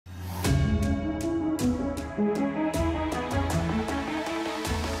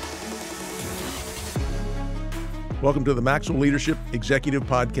Welcome to the Maxwell Leadership Executive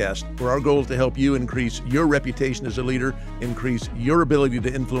Podcast, where our goal is to help you increase your reputation as a leader, increase your ability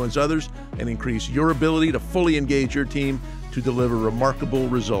to influence others, and increase your ability to fully engage your team to deliver remarkable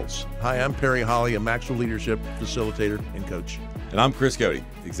results. Hi, I'm Perry Holly, a Maxwell Leadership Facilitator and Coach. And I'm Chris Cody,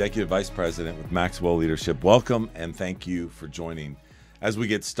 Executive Vice President with Maxwell Leadership. Welcome and thank you for joining. As we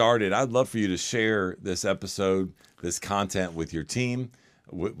get started, I'd love for you to share this episode, this content with your team,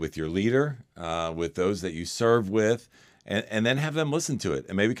 with your leader, with those that you serve with, and then have them listen to it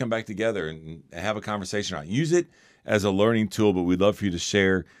and maybe come back together and have a conversation on it. Use it as a learning tool, but we'd love for you to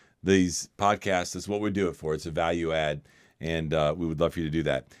share these podcasts. That's what we do it for. It's a value add, and we would love for you to do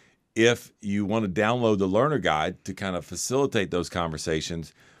that. If you want to download the Learner Guide to kind of facilitate those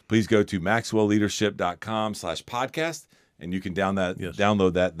conversations, please go to maxwellleadership.com/podcast, and you can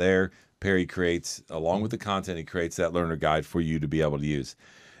download that there. Perry creates, along with the content, he creates that learner guide for you to be able to use.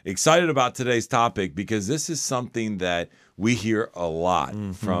 Excited about today's topic because this is something that we hear a lot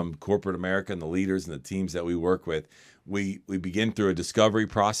from corporate America and the leaders and the teams that we work with. We begin through a discovery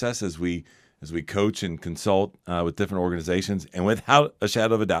process as we coach and consult with different organizations, and without a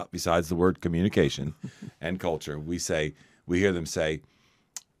shadow of a doubt, besides the word communication and culture, we hear them say,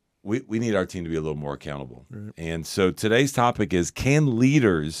 we need our team to be a little more accountable. Right. And so today's topic is, can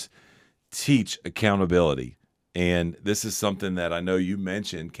leaders teach accountability? And this is something that I know you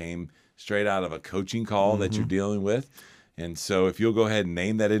mentioned came straight out of a coaching call that you're dealing with. And so if you'll go ahead and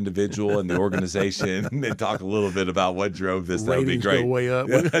name that individual and the organization and talk a little bit about what drove this, that would be great. Go way up.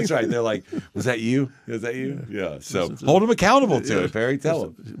 Yeah, that's right. They're like, was that you? Is that you? Yeah. So hold them accountable to it, Perry.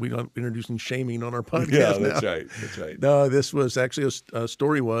 Tell them. We're not introducing shaming on our podcast. Yeah, that's right. That's right. No, this was actually a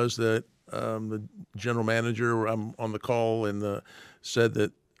story was that the general manager, I'm on the call, and said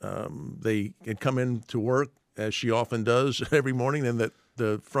that they had come in to work, as she often does every morning, and that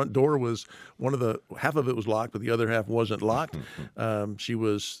the front door was half of it was locked, but the other half wasn't locked. She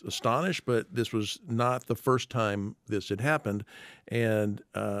was astonished, but this was not the first time this had happened. And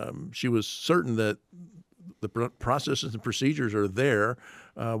she was certain that the processes and procedures are there.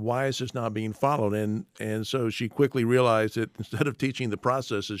 Why is this not being followed? And so she quickly realized that instead of teaching the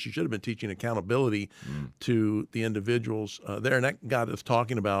processes, she should have been teaching accountability to the individuals there. And that got us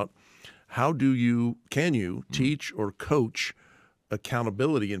talking about can you teach or coach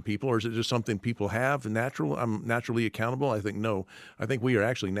accountability in people, or is it just something people have natural? I'm naturally accountable. I think no. I think we are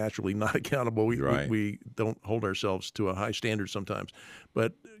actually naturally not accountable. We don't hold ourselves to a high standard sometimes.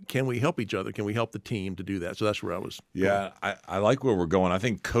 But can we help each other? Can we help the team to do that? So that's where I was. Yeah, I like where we're going. I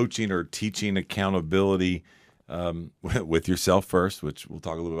think coaching or teaching accountability with yourself first, which we'll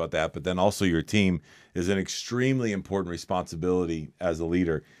talk a little bit about that, but then also your team, is an extremely important responsibility as a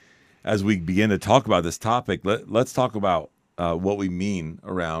leader. As we begin to talk about this topic, let's talk about what we mean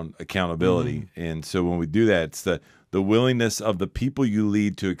around accountability. And so when we do that, it's the willingness of the people you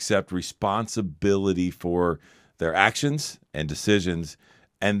lead to accept responsibility for their actions and decisions,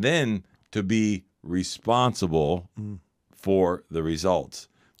 and then to be responsible for the results,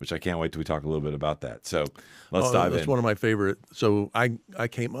 which I can't wait till we talk a little bit about that. So let's dive in. That's one of my favorite. So I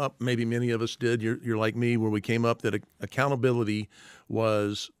came up, maybe many of us did, you're like me, where we came up that accountability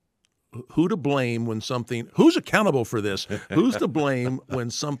was who to blame when who's accountable for this? Who's to blame when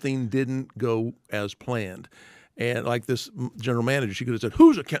something didn't go as planned? And like this general manager, she could have said,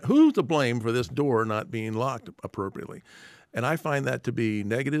 who's to blame for this door not being locked appropriately? And I find that to be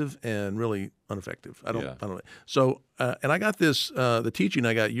negative and really ineffective. I don't know. So, and I got this, the teaching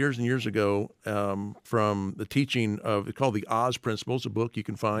I got years and years ago from the teaching of, it's called the Oz Principles, a book you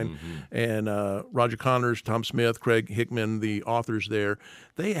can find. And Roger Connors, Tom Smith, Craig Hickman, the authors there,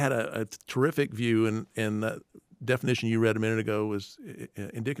 they had a terrific view, and that definition you read a minute ago was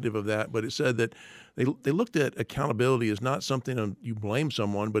indicative of that. But it said that they looked at accountability as not something you blame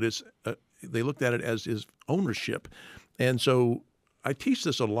someone, but they looked at it as ownership. And so I teach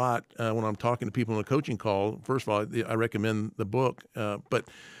this a lot when I'm talking to people in a coaching call. First of all, I recommend the book. But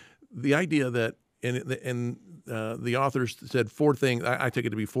the idea that, the authors said 4 things. I take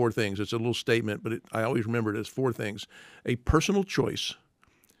it to be 4 things. It's a little statement, but I always remember it as 4 things. A personal choice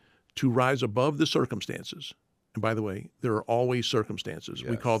to rise above the circumstances. And by the way, there are always circumstances. Yes.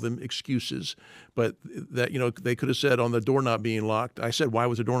 We call them excuses. But that, they could have said on the door not being locked. I said, why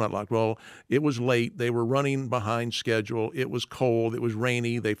was the door not locked? Well, it was late. They were running behind schedule. It was cold. It was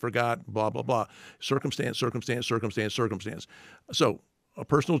rainy. They forgot, blah, blah, blah. Circumstance, circumstance, circumstance, circumstance. So a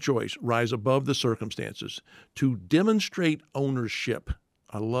personal choice, rise above the circumstances to demonstrate ownership.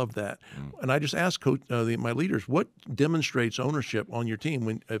 I love that. And I just ask my leaders, what demonstrates ownership on your team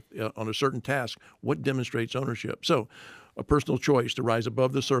when on a certain task? What demonstrates ownership? So a personal choice to rise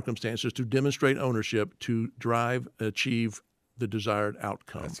above the circumstances, to demonstrate ownership, to achieve the desired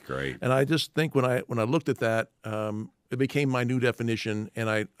outcome. That's great. And I just think when I looked at that, it became my new definition, and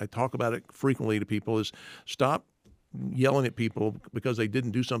I talk about it frequently to people, is stop yelling at people because they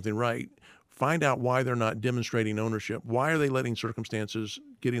didn't do something right. Find out why they're not demonstrating ownership. Why are they letting circumstances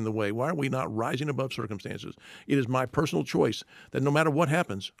get in the way? Why are we not rising above circumstances? It is my personal choice that no matter what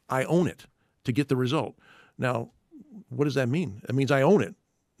happens, I own it to get the result. Now, what does that mean? It means I own it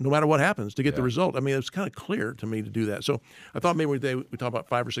no matter what happens to get the result. I mean, it's kind of clear to me to do that. So I thought maybe today we talk about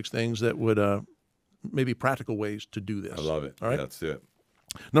 5 or 6 things that would maybe practical ways to do this. I love it. All right, let's do it.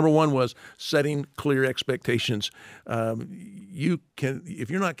 Number 1 was setting clear expectations. You can, if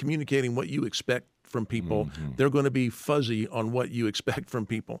you're not communicating what you expect from people, they're going to be fuzzy on what you expect from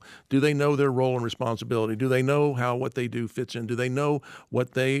people. Do they know their role and responsibility? Do they know how what they do fits in? Do they know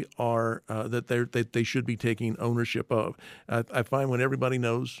what they are that they should be taking ownership of? I find when everybody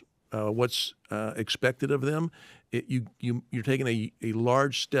knows what's expected of them, you're taking a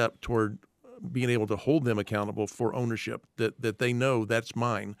large step toward being able to hold them accountable for ownership, that they know that's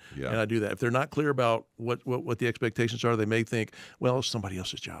mine, and I do that. If they're not clear about what the expectations are, they may think, well, it's somebody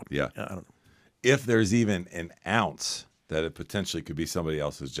else's job. Yeah. I don't know. If there's even an ounce that it potentially could be somebody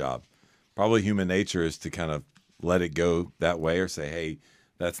else's job, probably human nature is to kind of let it go that way or say, hey,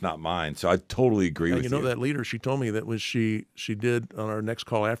 that's not mine. So I totally agree with you. You know, that leader, she told me that was she did on our next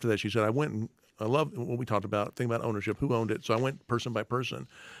call after that, she said, I love what we talked about, think about ownership, who owned it. So I went person by person,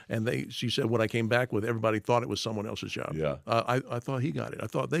 and she said what I came back with, everybody thought it was someone else's job. Yeah. I thought he got it. I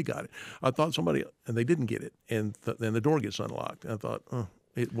thought they got it. I thought somebody, and they didn't get it. And then the door gets unlocked. And I thought,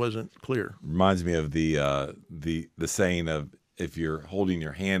 it wasn't clear. Reminds me of the saying of, if you're holding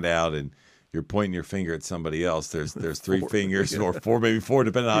your hand out and you're pointing your finger at somebody else, there's 3 fingers or 4, maybe 4,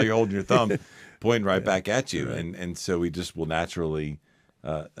 depending on how you're holding your thumb, pointing right back at you. Right. And so we just will naturally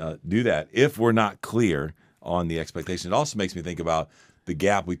do that if we're not clear on the expectation. It also makes me think about the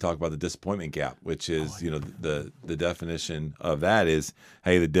gap. We talk about the disappointment gap, which is, the definition of that is,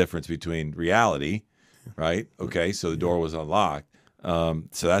 hey, the difference between reality, right? Okay, so the door was unlocked.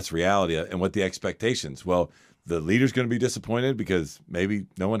 So that's reality. And what the expectations? Well, the leader's going to be disappointed because maybe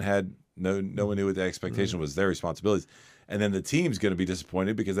no one knew what the expectation was, their responsibilities. And then the team's going to be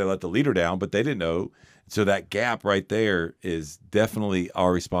disappointed because they let the leader down, but they didn't know. So that gap right there is definitely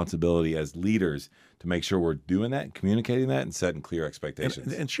our responsibility as leaders to make sure we're doing that, communicating that, and setting clear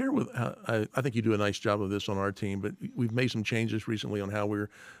expectations. And share with, I think you do a nice job of this on our team, but we've made some changes recently on how we're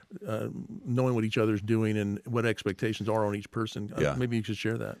knowing what each other's doing and what expectations are on each person. Maybe you should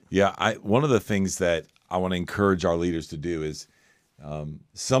share that. Yeah, one of the things that I want to encourage our leaders to do is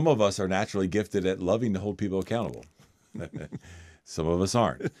some of us are naturally gifted at loving to hold people accountable. Some of us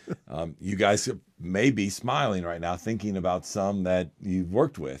aren't. You guys may be smiling right now thinking about some that you've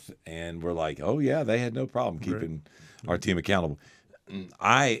worked with, and we're like, oh, yeah, they had no problem keeping our team accountable.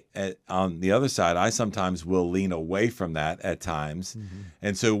 On the other side, I sometimes will lean away from that at times.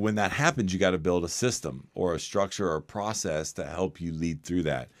 And so when that happens, you got to build a system or a structure or a process to help you lead through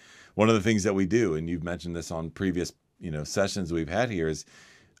that. One of the things that we do, and you've mentioned this on previous sessions we've had here, is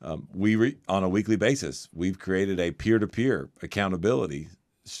on a weekly basis, we've created a peer-to-peer accountability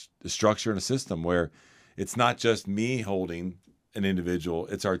structure and a system where it's not just me holding an individual,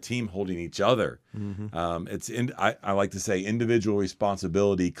 it's our team holding each other. I like to say individual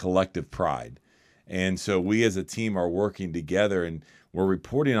responsibility, collective pride. And so we as a team are working together and we're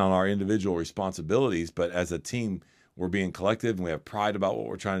reporting on our individual responsibilities, but as a team, we're being collective and we have pride about what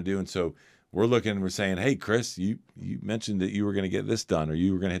we're trying to do. And so we're looking and we're saying, hey, Chris, you mentioned that you were going to get this done or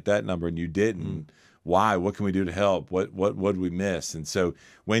you were going to hit that number and you didn't. Why? What can we do to help? What did we miss? And so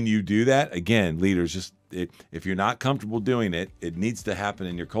when you do that, again, leaders, if you're not comfortable doing it, it needs to happen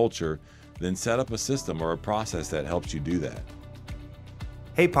in your culture, then set up a system or a process that helps you do that.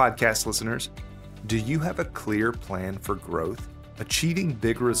 Hey, podcast listeners, do you have a clear plan for growth? Achieving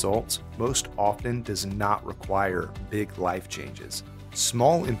big results most often does not require big life changes.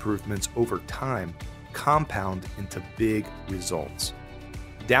 Small improvements over time compound into big results.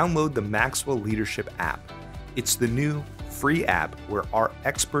 Download the Maxwell Leadership app. It's the new free app where our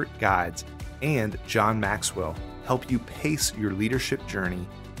expert guides and John Maxwell help you pace your leadership journey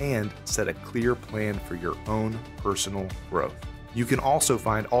and set a clear plan for your own personal growth. You can also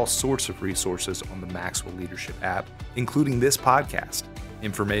find all sorts of resources on the Maxwell Leadership app, including this podcast,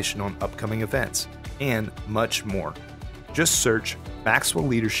 information on upcoming events, and much more. Just search Maxwell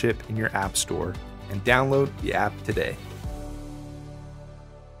Leadership in your app store and download the app today.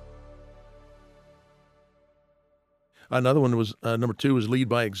 Another one was number 2 was lead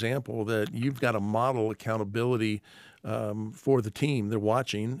by example. That you've got to model accountability for the team. They're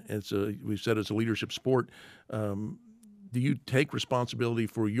watching. We've said it's a leadership sport. Do you take responsibility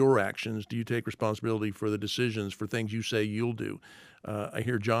for your actions? Do you take responsibility for the decisions, for things you say you'll do? I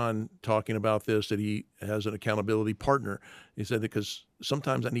hear John talking about this, that he has an accountability partner. He said, because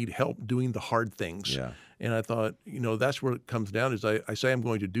sometimes I need help doing the hard things. Yeah. And I thought, that's where it comes down is I say I'm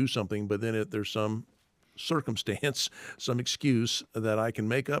going to do something, but then there's some circumstance, some excuse that I can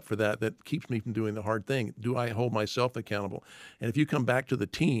make up for that keeps me from doing the hard thing. Do I hold myself accountable? And if you come back to the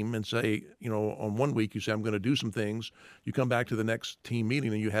team and say, on one week you say, I'm going to do some things, you come back to the next team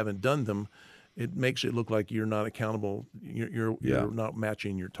meeting and you haven't done them, it makes it look like you're not accountable. You're not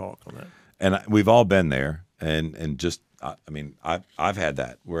matching your talk on that. And we've all been there. And just, I've had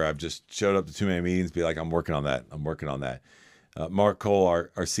that where I've just showed up to too many meetings, be like, I'm working on that. Mark Cole, our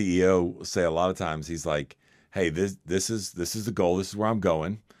CEO, will say a lot of times, he's like, hey, this is the goal. This is where I'm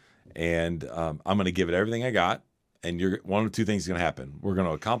going. And I'm going to give it everything I got. And one of two things is going to happen. We're going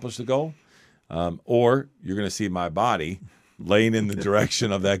to accomplish the goal, or you're going to see my body laying in the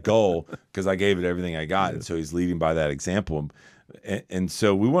direction of that goal because I gave it everything I got. And so he's leading by that example. And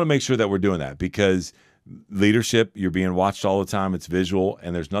so we want to make sure that we're doing that, because leadership, you're being watched all the time. It's visual.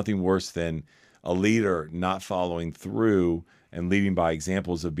 And there's nothing worse than a leader not following through and leading by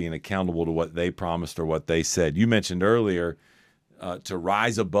examples of being accountable to what they promised or what they said. You mentioned earlier to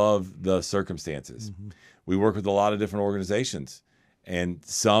rise above the circumstances. Mm-hmm. We work with a lot of different organizations, and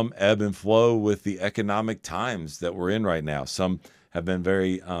some ebb and flow with the economic times that we're in right now. Some have been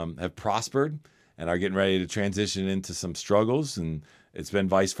have prospered and are getting ready to transition into some struggles, and it's been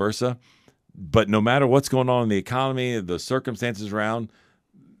vice versa. But no matter what's going on in the economy, the circumstances around,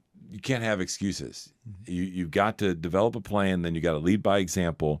 you can't have excuses. You've got to develop a plan, then you got to lead by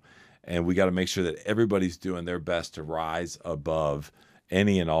example, and we got to make sure that everybody's doing their best to rise above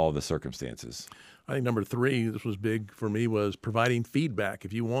any and all of the circumstances. I think number 3, this was big for me, was providing feedback.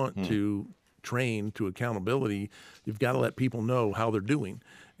 If you want to train to accountability, you've got to let people know how they're doing.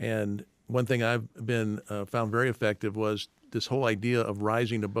 And one thing I've been found very effective was this whole idea of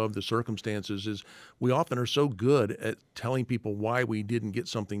rising above the circumstances. Is we often are so good at telling people why we didn't get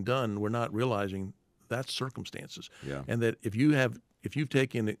something done, we're not realizing that's circumstances. Yeah. And that if you've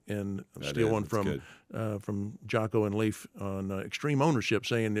taken, and steal one from Jocko and Leif on extreme ownership,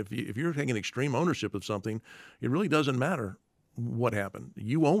 saying if you're taking extreme ownership of something, it really doesn't matter what happened.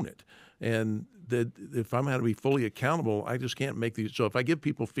 You own it. And that if I'm going to be fully accountable, I just can't make these. So if I give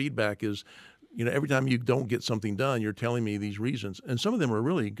people feedback, is every time you don't get something done, you're telling me these reasons. And some of them are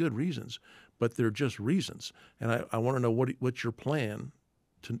really good reasons, but they're just reasons. And I want to know what's your plan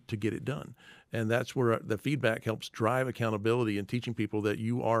to get it done. And that's where the feedback helps drive accountability and teaching people that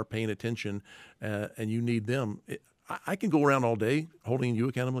you are paying attention and you need them. I can go around all day holding you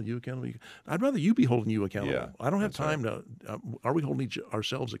accountable, I'd rather you be holding you accountable. Yeah, I don't have time to, are we holding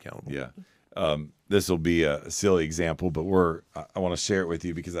ourselves accountable? Yeah. This will be a silly example, but I want to share it with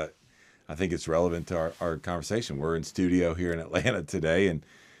you because I think it's relevant to our conversation. We're in studio here in Atlanta today, and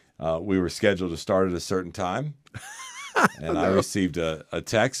we were scheduled to start at a certain time. And I received a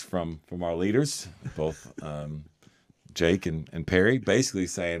text from our leaders, both Jake and Perry, basically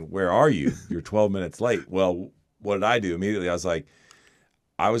saying, "Where are you? You're 12 minutes late." Well, what did I do? Immediately, I was like,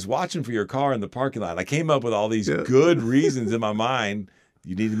 I was watching for your car in the parking lot. I came up with all these good reasons in my mind.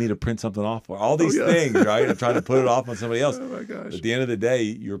 You needed me to print something off for all these things, right? I'm trying to put it off on somebody else. Oh my gosh. At the end of the day,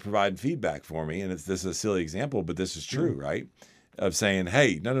 you're providing feedback for me. And this is a silly example, but this is true, right? Of saying,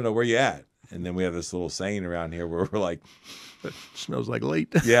 hey, no, where you at? And then we have this little saying around here where we're like, it smells like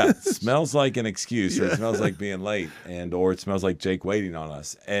late. Yeah, it smells like an excuse, or it smells like being late, or it smells like Jake waiting on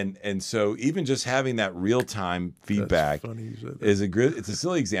us. And so even just having that real time feedback is it's a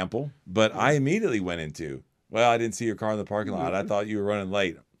silly example, but I immediately went into, well, I didn't see your car in the parking lot. I thought you were running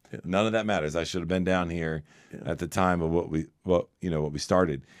late. Yeah. None of that matters. I should have been down here at the time of what we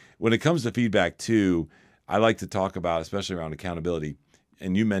started. When it comes to feedback too, I like to talk about, especially around accountability,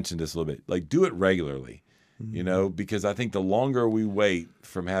 and you mentioned this a little bit, like do it regularly. Because I think the longer we wait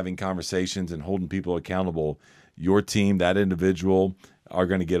from having conversations and holding people accountable, your team, that individual, are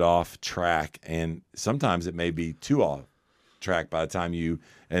going to get off track. And sometimes it may be too off track by the time you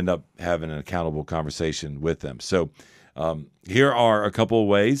end up having an accountable conversation with them. So here are a couple of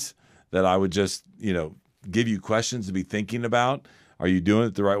ways that I would just, give you questions to be thinking about. Are you doing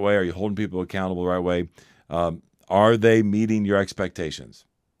it the right way? Are you holding people accountable the right way? Are they meeting your expectations?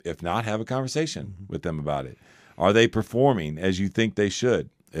 If not, have a conversation with them about it. Are they performing as you think they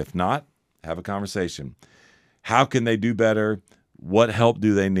should? If not, have a conversation. How can they do better? What help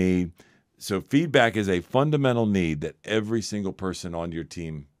do they need? So feedback is a fundamental need that every single person on your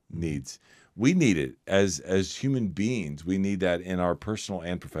team needs. We need it as human beings. We need that in our personal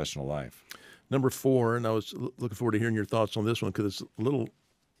and professional life. Number 4, and I was looking forward to hearing your thoughts on this one because it's a little,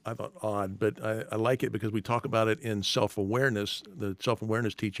 I thought, odd, but I like it because we talk about it in self-awareness, the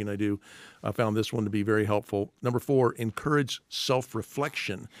self-awareness teaching I do. I found this one to be very helpful. Number 4, encourage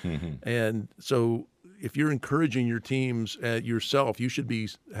self-reflection. And so if you're encouraging your teams, yourself, you should be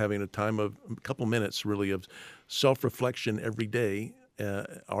having a time of a couple minutes really of self-reflection every day.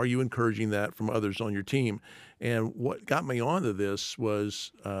 Are you encouraging that from others on your team? And what got me onto this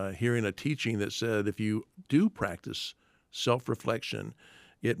was hearing a teaching that said if you do practice self-reflection,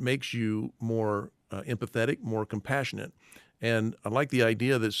 it makes you more empathetic, more compassionate. And I like the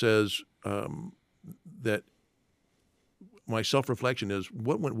idea that says that my self-reflection is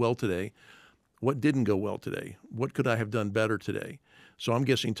what went well today, what didn't go well today, what could I have done better today. So I'm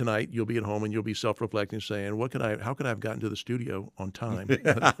guessing tonight you'll be at home and you'll be self-reflecting, saying, how could I have gotten to the studio on time?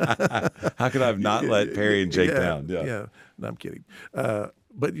 How could I have not let Perry and Jake down? Yeah. No, I'm kidding.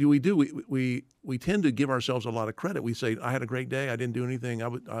 But we do. We tend to give ourselves a lot of credit. We say, I had a great day. I didn't do anything.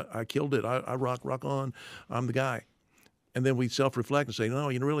 I killed it. I rock on. I'm the guy. And then we self-reflect and say, no,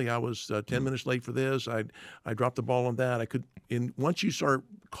 really, I was 10 minutes late for this. I dropped the ball on that. Once you start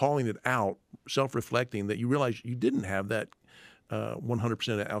calling it out, self-reflecting, that you realize you didn't have that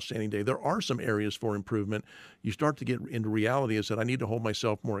 100% outstanding day. There are some areas for improvement. You start to get into reality is that I need to hold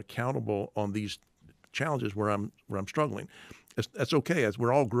myself more accountable on these challenges where I'm struggling. That's okay. As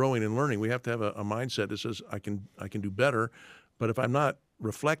we're all growing and learning, we have to have a mindset that says I can do better. But if I'm not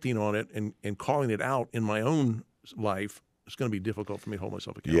reflecting on it and calling it out in my own life, it's going to be difficult for me to hold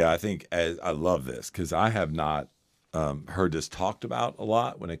myself accountable. Yeah, I think I love this because I have not heard this talked about a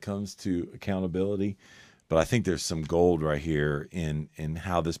lot when it comes to accountability. But I think there's some gold right here in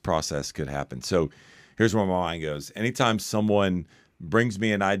how this process could happen. So here's where my mind goes. Anytime someone brings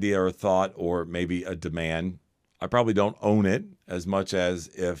me an idea or thought or maybe a demand, I probably don't own it as much as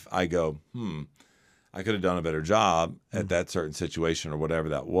if I go, I could have done a better job at that certain situation or whatever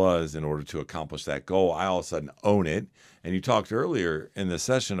that was in order to accomplish that goal. I all of a sudden own it. And you talked earlier in the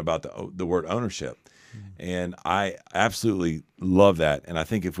session about the word ownership. And I absolutely love that. And I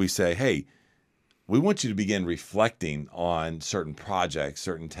think if we say, hey, we want you to begin reflecting on certain projects,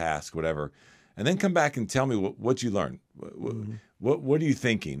 certain tasks, whatever, and then come back and tell me what you learned. What are you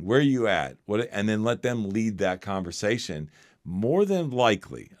thinking? Where are you at? And then let them lead that conversation. More than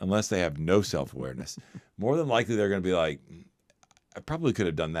likely, unless they have no self-awareness, more than likely they're going to be like, I probably could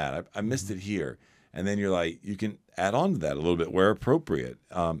have done that. I missed it here. And then you're like, you can add on to that a little bit where appropriate.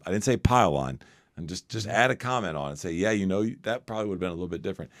 I didn't say pile on. And just add a comment on it and say, yeah, that probably would have been a little bit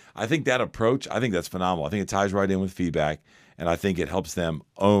different. I think that approach, I think that's phenomenal. I think it ties right in with feedback, and I think it helps them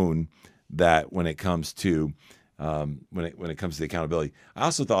own that when it comes to when it comes to the accountability. I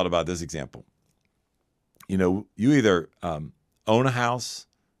also thought about this example. You either own a house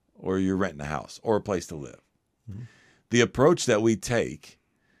or you're renting a house or a place to live. Mm-hmm. The approach that we take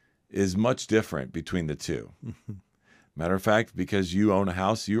is much different between the two. Matter of fact, because you own a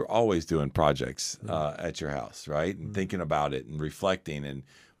house, you're always doing projects at your house, right? And thinking about it and reflecting. And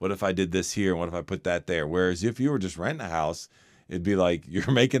what if I did this here? And what if I put that there? Whereas if you were just renting a house, it'd be like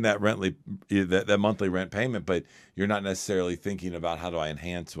you're making that that monthly rent payment, but you're not necessarily thinking about how do I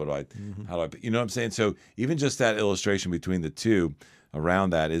enhance? How do I, you know what I'm saying? So even just that illustration between the two around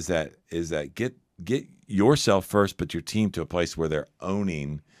that is that get yourself first, but your team to a place where they're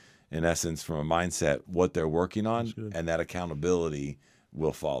owning, in essence, from a mindset, what they're working on, and that accountability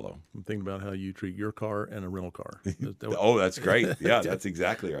will follow. I'm thinking about how you treat your car and a rental car. Oh, that's great. Yeah, that's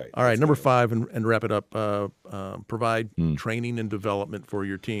exactly right. All right, number 5, and wrap it up, provide training and development for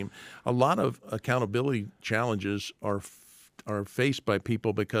your team. A lot of accountability challenges are faced by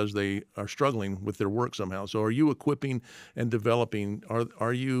people because they are struggling with their work somehow. So are you equipping and developing?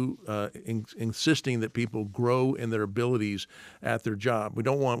 Are you insisting that people grow in their abilities at their job? We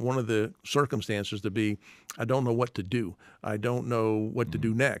don't want one of the circumstances to be, I don't know what to do. I don't know what to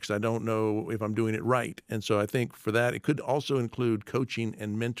do next. I don't know if I'm doing it right. And so I think for that, it could also include coaching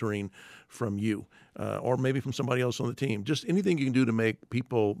and mentoring from you. Or maybe from somebody else on the team. Just anything you can do to make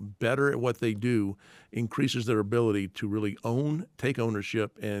people better at what they do increases their ability to really take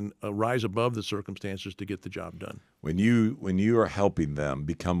ownership, and rise above the circumstances to get the job done. When you are helping them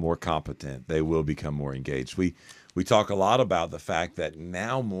become more competent, they will become more engaged. We talk a lot about the fact that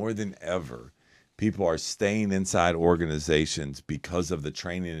now more than ever, people are staying inside organizations because of the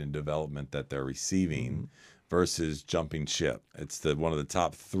training and development that they're receiving. Versus jumping ship. It's one of the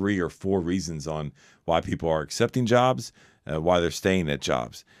top 3 or 4 reasons on why people are accepting jobs why they're staying at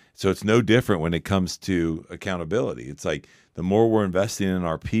jobs. So it's no different when it comes to accountability. It's like the more we're investing in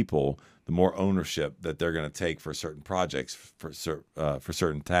our people, the more ownership that they're going to take for certain projects, for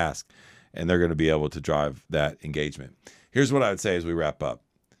certain tasks, and they're going to be able to drive that engagement. Here's what I would say as we wrap up.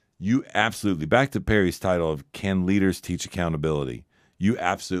 You absolutely, back to Perry's title of Can Leaders Teach Accountability? You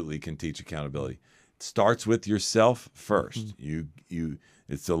absolutely can teach accountability. It starts with yourself first.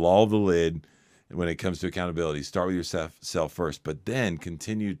 It's the law of the lid when it comes to accountability. Start with yourself first, but then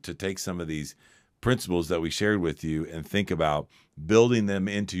continue to take some of these principles that we shared with you and think about building them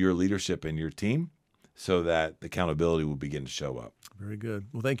into your leadership and your team so that accountability will begin to show up. Very good.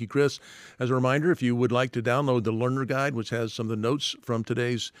 Well, thank you, Chris. As a reminder, if you would like to download the Learner Guide, which has some of the notes from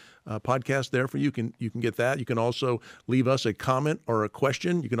today's podcast there for you, you can get that. You can also leave us a comment or a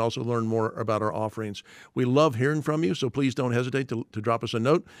question. You can also learn more about our offerings. We love hearing from you, so please don't hesitate to drop us a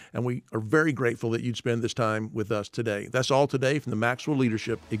note, and we are very grateful that you'd spend this time with us today. That's all today from the Maxwell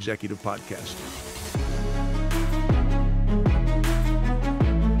Leadership Executive Podcast.